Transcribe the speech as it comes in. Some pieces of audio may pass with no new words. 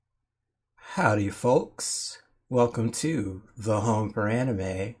Howdy, folks. Welcome to The Home for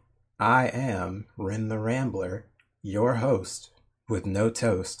Anime. I am Rin the Rambler, your host, with no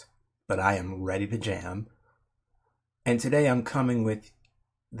toast, but I am ready to jam. And today I'm coming with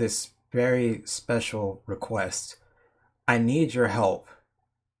this very special request. I need your help.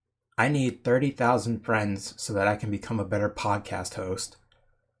 I need 30,000 friends so that I can become a better podcast host.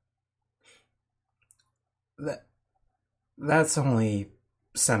 That's only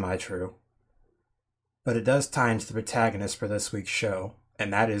semi-true. But it does tie into the protagonist for this week's show,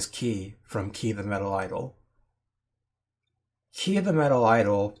 and that is Key from Key the Metal Idol. Key the Metal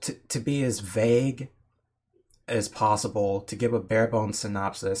Idol, to be as vague as possible, to give a bare bones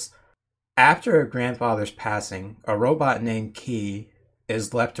synopsis, after her grandfather's passing, a robot named Key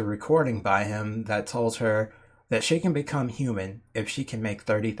is left a recording by him that tells her that she can become human if she can make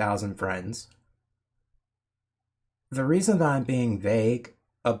 30,000 friends. The reason that I'm being vague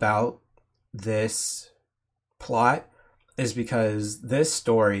about this plot is because this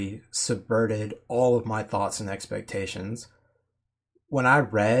story subverted all of my thoughts and expectations. When I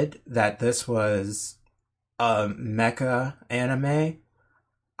read that this was a mecha anime,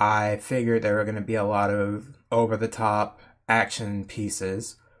 I figured there were going to be a lot of over-the-top action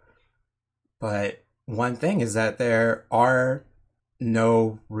pieces. But one thing is that there are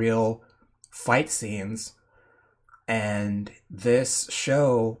no real fight scenes. And this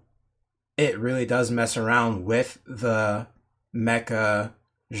show, it really does mess around with the mecha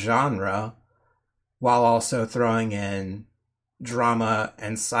genre while also throwing in drama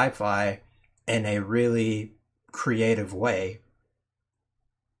and sci-fi in a really creative way.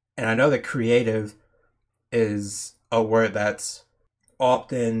 And I know that creative is a word that's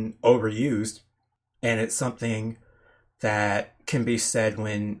often overused, and it's something that can be said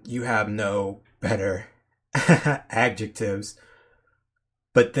when you have no better adjectives.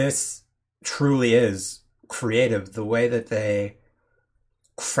 But this truly is creative. The way that they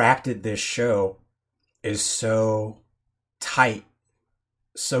crafted this show is so tight,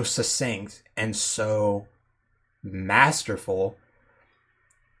 so succinct, and so masterful.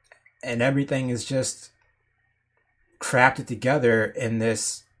 And everything is just crafted together in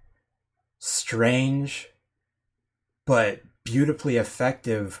this strange but beautifully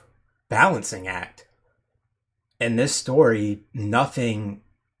effective balancing act. In this story, nothing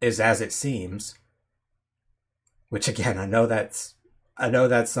is as it seems. Which again, I know that's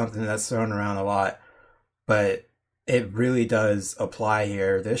something that's thrown around a lot, but it really does apply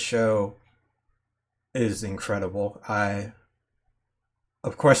here. This show is incredible.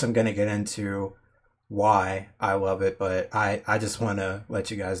 Of course I'm gonna get into why I love it, but I just wanna let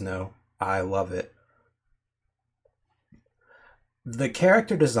you guys know I love it. The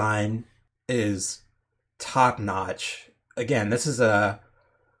character design is top notch. Again,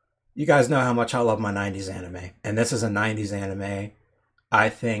 you guys know how much I love my 90s anime, and this is a 90s anime. I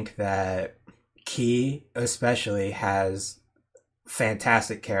think that Key especially has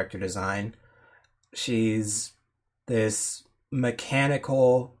fantastic character design. She's this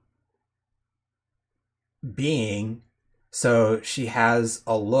mechanical being, so she has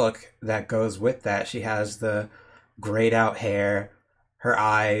a look that goes with that. She has the grayed out hair. Her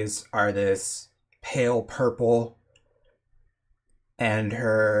eyes are this pale purple, and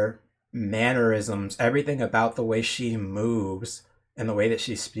her mannerisms, everything about the way she moves and the way that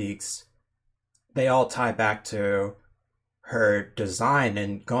she speaks, they all tie back to her design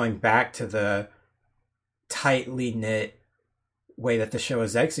and going back to the tightly knit way that the show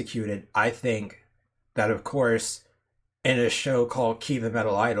is executed. I think that, of course, in a show called Key the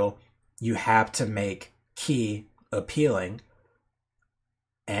Metal Idol, you have to make Key appealing.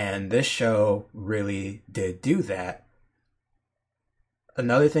 And this show really did do that.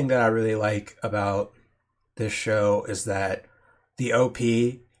 Another thing that I really like about this show is that the OP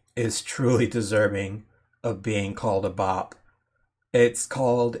is truly deserving of being called a bop. It's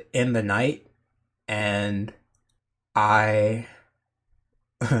called In the Night, and I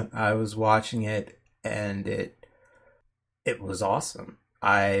I was watching it, and it was awesome.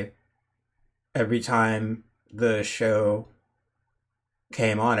 Every time the show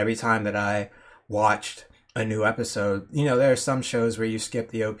came on, every time that I watched a new episode, there are some shows where you skip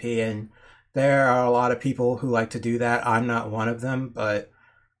the OP, and there are a lot of people who like to do that. I'm not one of them, but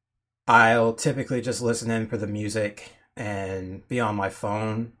I'll typically just listen in for the music and be on my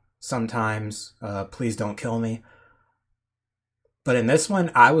phone sometimes. Please don't kill me. But in this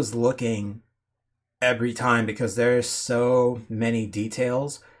one, I was looking every time because there's so many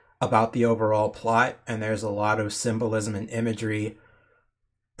details about the overall plot, and there's a lot of symbolism and imagery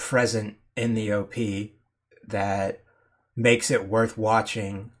present in the OP that makes it worth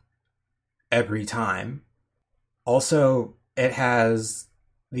watching every time. Also, it has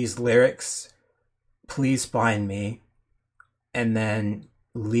these lyrics, "Please find me," and then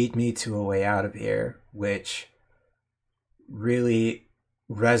 "Lead me to a way out of here," which really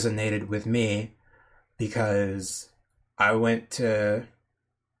resonated with me because I went to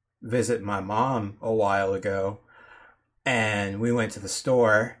visit my mom a while ago and we went to the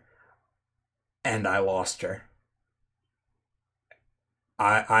store and I lost her.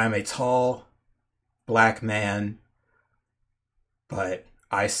 I'm a tall black man, but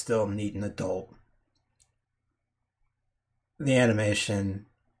I still need an adult. The animation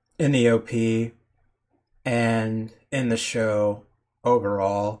in the OP and in the show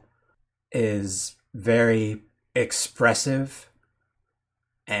overall is very expressive.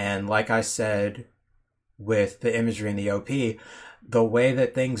 And like I said, with the imagery in the OP, the way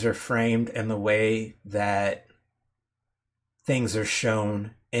that things are framed and the way that things are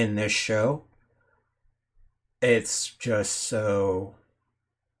shown in this show, it's just so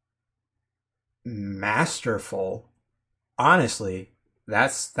masterful. Honestly,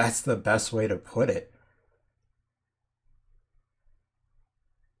 that's the best way to put it.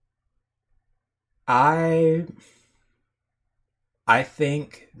 I I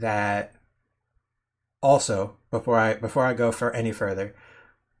think that also before I go for any further,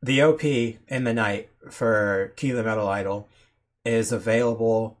 the OP in the night for Key the Metal Idol is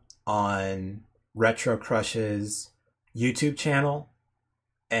available on Retro Crush's YouTube channel,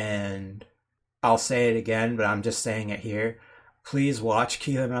 and I'll say it again, but I'm just saying it here. Please watch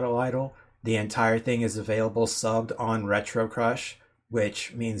Key the Metal Idol. The entire thing is available subbed on Retro Crush,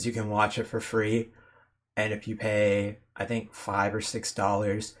 which means you can watch it for free. And if you pay, I think $5 or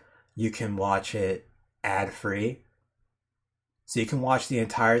 $6, you can watch it ad free. So you can watch the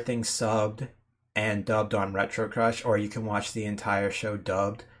entire thing subbed and dubbed on Retro Crush, or you can watch the entire show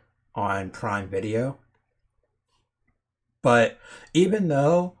dubbed on Prime Video. But even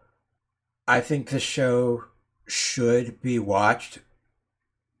though I think the show should be watched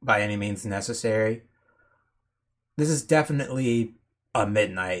by any means necessary, this is definitely a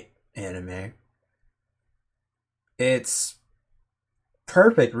midnight anime. It's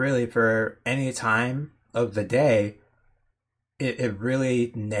perfect, really, for any time of the day. It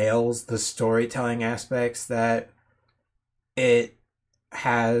really nails the storytelling aspects that it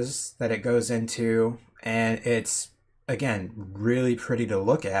has, that it goes into, and it's, again, really pretty to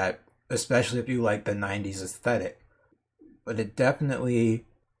look at, especially if you like the 90s aesthetic. But it definitely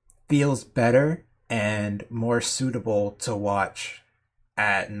feels better and more suitable to watch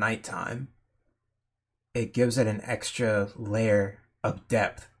at nighttime. It gives it an extra layer of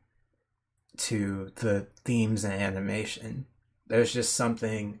depth to the themes and animation. There's just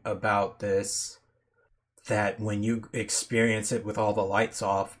something about this that when you experience it with all the lights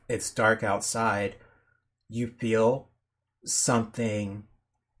off, it's dark outside, you feel something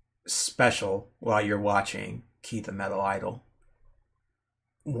special while you're watching Key the Metal Idol.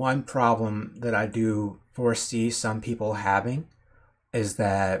 One problem that I do foresee some people having is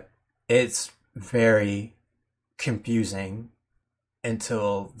that it's very confusing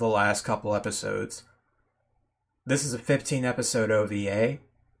until the last couple episodes. This is a 15 episode OVA,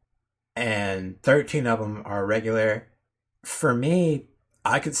 and 13 of them are regular. For me,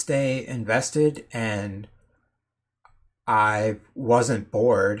 I could stay invested and I wasn't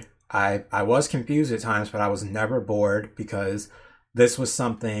bored. I was confused at times, but I was never bored because this was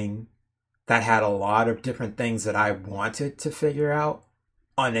something that had a lot of different things that I wanted to figure out,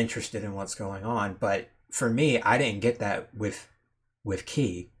 uninterested in what's going on. But for me, I didn't get that with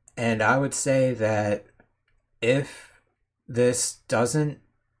Key. And I would say that if this doesn't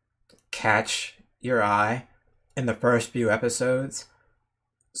catch your eye in the first few episodes,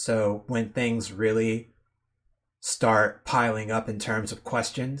 so when things really start piling up in terms of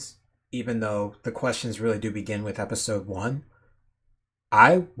questions, even though the questions really do begin with episode 1,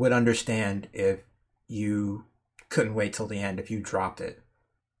 I would understand if you couldn't wait till the end, if you dropped it.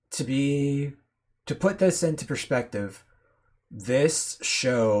 To put this into perspective, this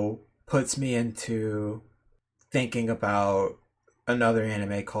show puts me into thinking about another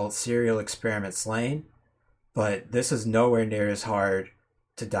anime called Serial Experiments Lain, but this is nowhere near as hard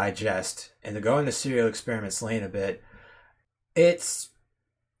to digest. And to go into Serial Experiments Lain a bit, it's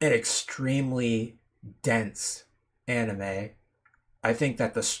an extremely dense anime. I think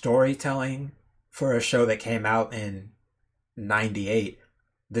that the storytelling for a show that came out in 98,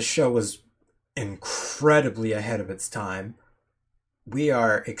 the show was incredibly ahead of its time. We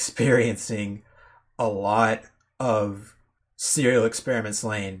are experiencing a lot of Serial Experiments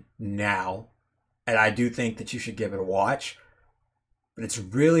Lain now, and I do think that you should give it a watch, but it's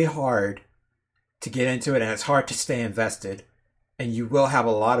really hard to get into it, and it's hard to stay invested, and you will have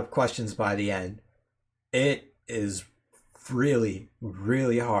a lot of questions by the end. It is really,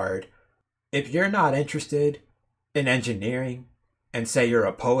 really hard. If you're not interested in engineering and say you're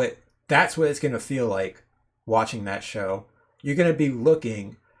a poet, that's what it's going to feel like watching that show. You're going to be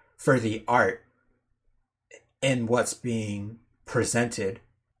looking for the art in what's being presented.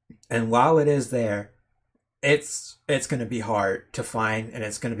 And while it is there, it's going to be hard to find, and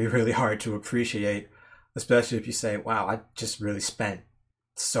it's going to be really hard to appreciate, especially if you say, wow, I just really spent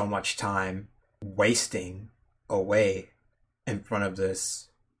so much time wasting away in front of this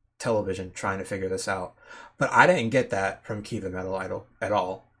television trying to figure this out. But I didn't get that from Key the Metal Idol at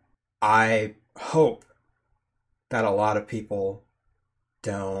all. I hope that a lot of people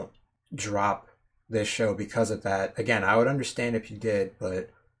don't drop this show because of that. Again, I would understand if you did, but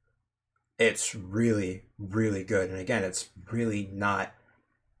it's really, really good. And again, it's really not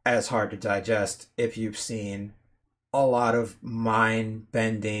as hard to digest if you've seen a lot of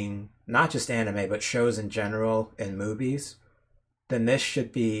mind-bending, not just anime, but shows in general and movies. Then this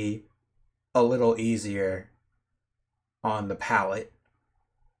should be a little easier on the palate.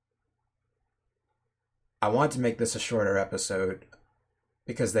 I want to make this a shorter episode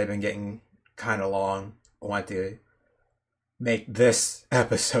because they've been getting kind of long. I want to make this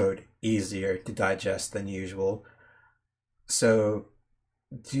episode easier to digest than usual. So,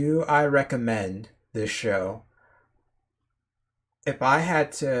 do I recommend this show? If I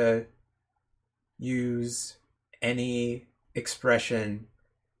had to use any expression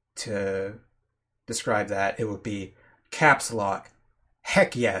to describe that, it would be caps lock.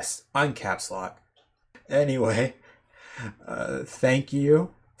 Heck yes, uncaps lock. Anyway, thank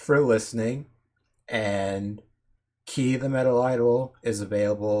you for listening. And Key the Metal Idol is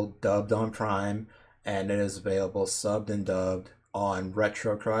available dubbed on Prime, and it is available subbed and dubbed on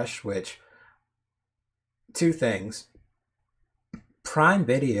Retro Crush, which, two things. Prime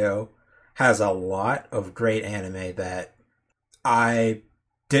Video has a lot of great anime that I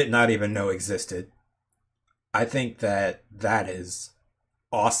did not even know existed. I think that is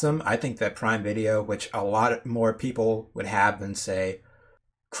awesome. I think that Prime Video, which a lot more people would have than, say,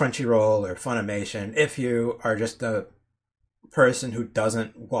 Crunchyroll or Funimation, if you are just a person who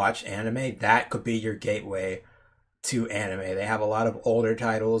doesn't watch anime, that could be your gateway to anime. They have a lot of older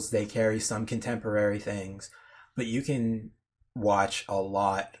titles, they carry some contemporary things, but you can watch a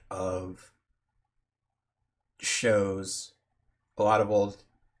lot of shows, a lot of old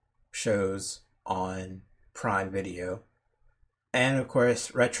shows on Prime Video. And of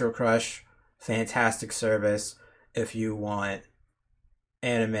course, Retro Crush, fantastic service if you want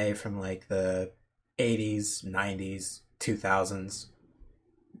anime from like the 80s, 90s, 2000s.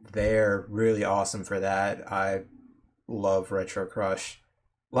 They're really awesome for that. I love Retro Crush.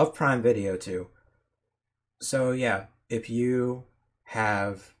 Love Prime Video too. So yeah, if you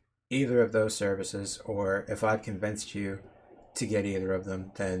have either of those services, or if I've convinced you to get either of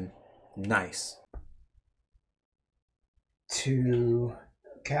them, then nice. To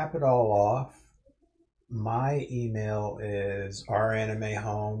cap it all off, my email is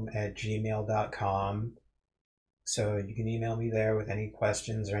ranimehome@gmail.com. So you can email me there with any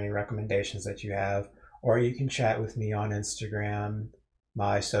questions or any recommendations that you have, or you can chat with me on Instagram.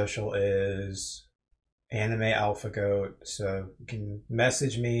 My social is Anime Alpha Goat, so you can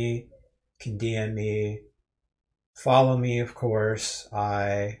message me, can DM me, follow me, of course.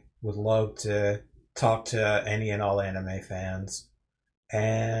 I would love to talk to any and all anime fans.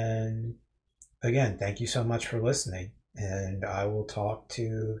 And again, thank you so much for listening, and I will talk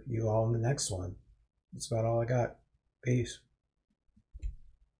to you all in the next one. That's about all I got. Peace.